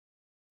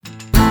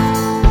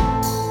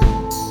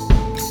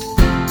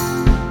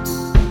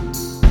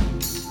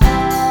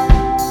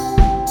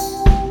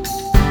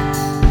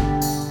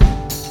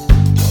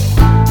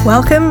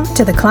Welcome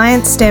to the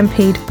Client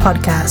Stampede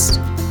podcast.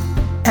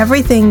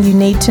 Everything you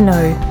need to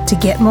know to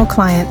get more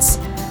clients,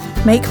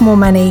 make more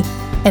money,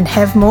 and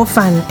have more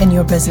fun in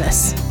your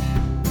business.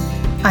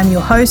 I'm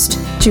your host,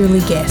 Julie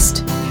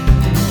Guest.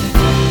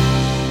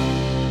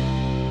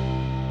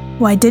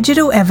 Why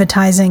digital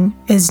advertising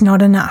is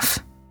not enough.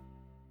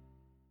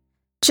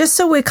 Just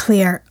so we're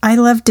clear, I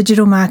love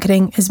digital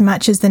marketing as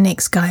much as the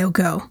next guy or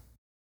girl.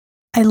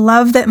 I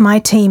love that my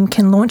team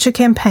can launch a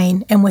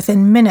campaign and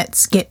within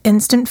minutes get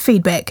instant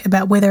feedback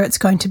about whether it's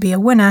going to be a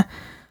winner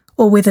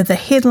or whether the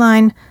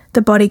headline,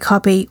 the body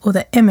copy, or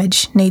the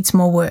image needs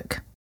more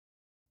work.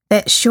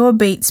 That sure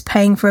beats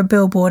paying for a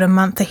billboard a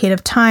month ahead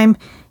of time,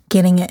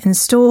 getting it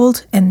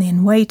installed, and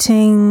then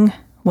waiting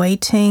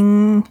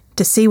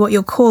to see what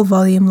your call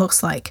volume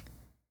looks like.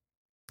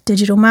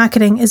 Digital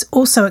marketing is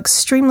also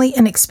extremely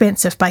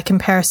inexpensive by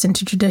comparison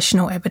to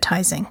traditional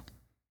advertising.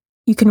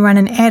 You can run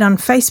an ad on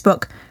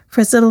Facebook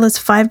for as little as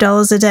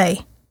 $5 a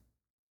day.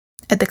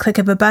 At the click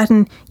of a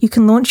button, you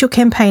can launch your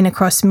campaign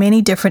across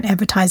many different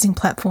advertising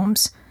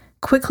platforms,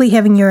 quickly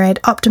having your ad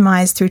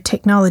optimized through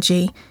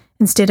technology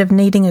instead of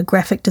needing a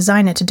graphic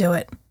designer to do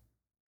it.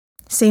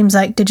 Seems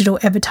like digital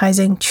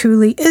advertising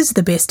truly is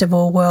the best of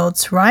all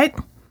worlds, right?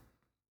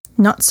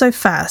 Not so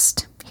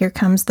fast. Here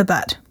comes the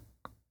but.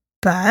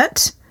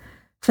 But,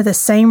 for the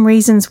same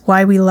reasons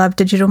why we love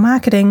digital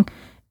marketing,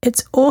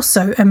 it's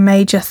also a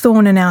major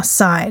thorn in our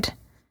side.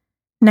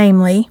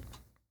 Namely,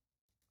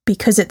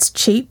 because it's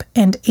cheap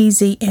and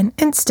easy and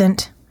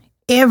instant,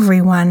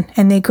 everyone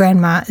and their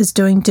grandma is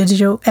doing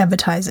digital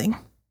advertising.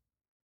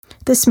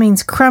 This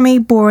means crummy,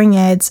 boring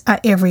ads are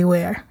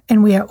everywhere,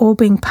 and we are all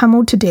being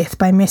pummeled to death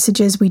by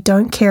messages we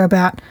don't care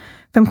about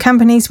from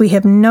companies we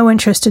have no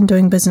interest in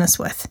doing business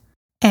with.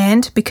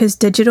 And because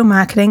digital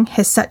marketing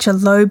has such a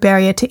low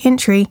barrier to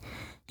entry,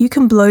 you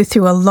can blow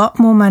through a lot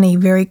more money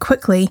very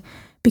quickly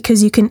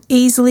because you can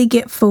easily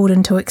get fooled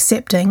into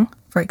accepting,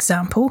 for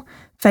example,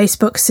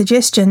 Facebook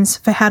suggestions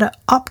for how to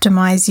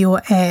optimize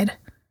your ad.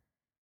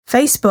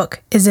 Facebook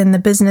is in the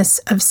business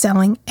of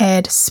selling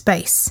ad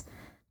space.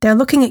 They're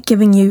looking at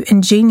giving you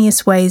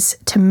ingenious ways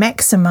to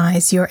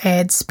maximize your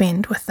ad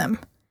spend with them.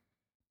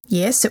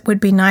 Yes, it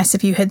would be nice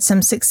if you had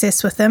some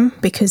success with them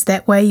because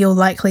that way you'll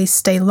likely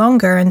stay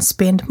longer and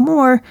spend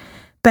more,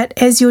 but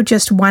as you're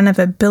just one of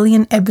a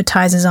billion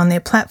advertisers on their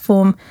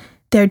platform,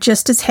 they're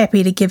just as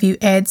happy to give you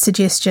ad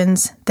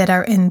suggestions that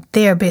are in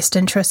their best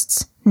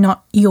interests,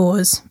 not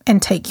yours,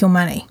 and take your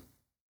money.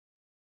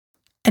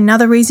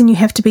 Another reason you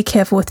have to be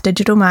careful with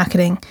digital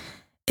marketing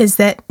is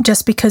that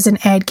just because an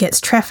ad gets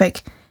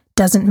traffic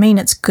doesn't mean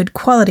it's good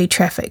quality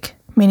traffic,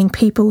 meaning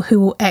people who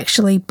will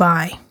actually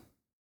buy.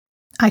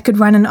 I could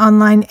run an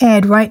online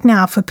ad right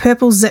now for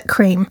Purple Zit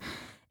Cream,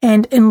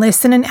 and in less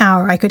than an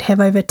hour I could have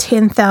over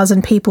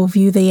 10,000 people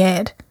view the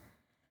ad.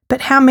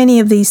 But how many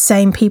of these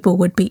same people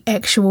would be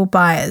actual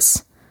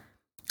buyers?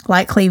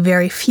 Likely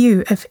very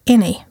few, if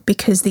any,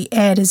 because the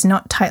ad is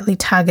not tightly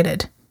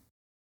targeted.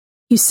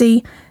 You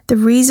see, the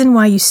reason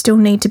why you still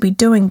need to be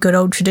doing good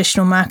old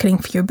traditional marketing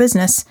for your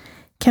business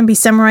can be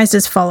summarized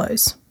as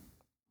follows.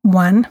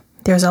 1.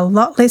 There's a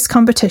lot less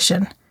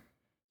competition.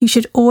 You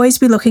should always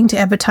be looking to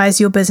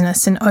advertise your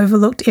business in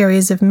overlooked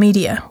areas of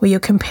media where your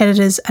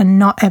competitors are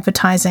not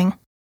advertising.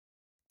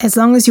 As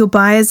long as your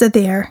buyers are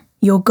there,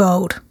 you're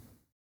gold.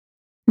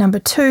 Number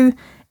 2,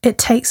 it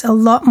takes a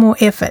lot more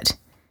effort.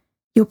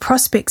 Your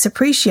prospects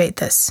appreciate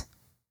this.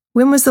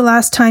 When was the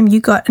last time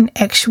you got an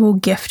actual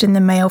gift in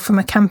the mail from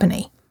a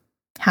company?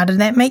 How did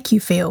that make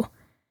you feel?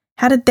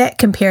 How did that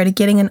compare to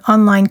getting an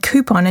online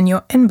coupon in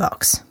your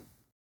inbox?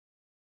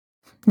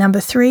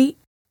 Number 3,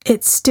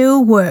 it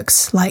still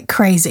works like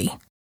crazy.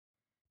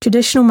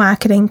 Traditional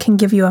marketing can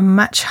give you a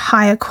much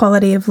higher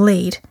quality of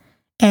lead,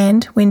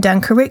 and when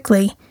done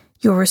correctly,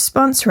 your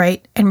response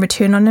rate and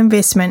return on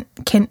investment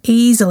can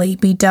easily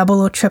be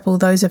double or triple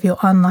those of your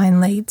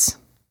online leads.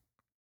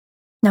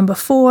 Number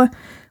 4,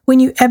 when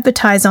you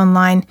advertise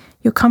online,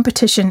 your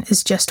competition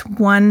is just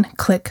one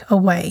click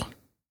away.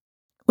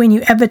 When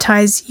you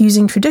advertise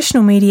using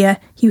traditional media,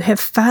 you have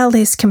far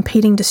less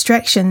competing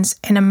distractions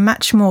and a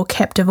much more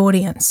captive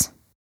audience.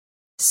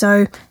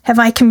 So, have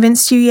I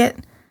convinced you yet?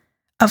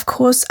 Of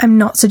course, I'm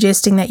not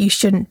suggesting that you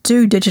shouldn't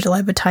do digital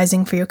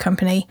advertising for your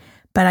company,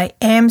 but I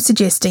am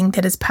suggesting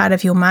that as part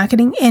of your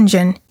marketing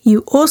engine,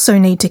 you also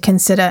need to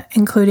consider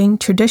including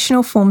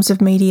traditional forms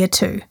of media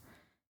too.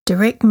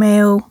 Direct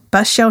mail,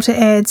 bus shelter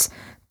ads,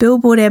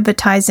 billboard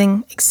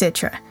advertising,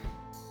 etc.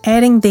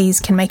 Adding these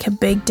can make a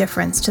big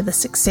difference to the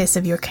success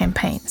of your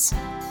campaigns.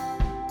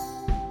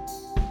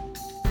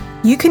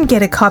 You can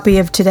get a copy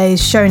of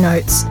today's show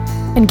notes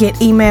and get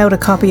emailed a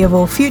copy of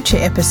all future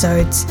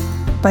episodes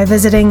by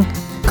visiting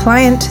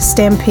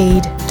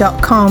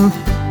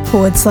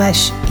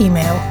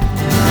clientstampede.com/email.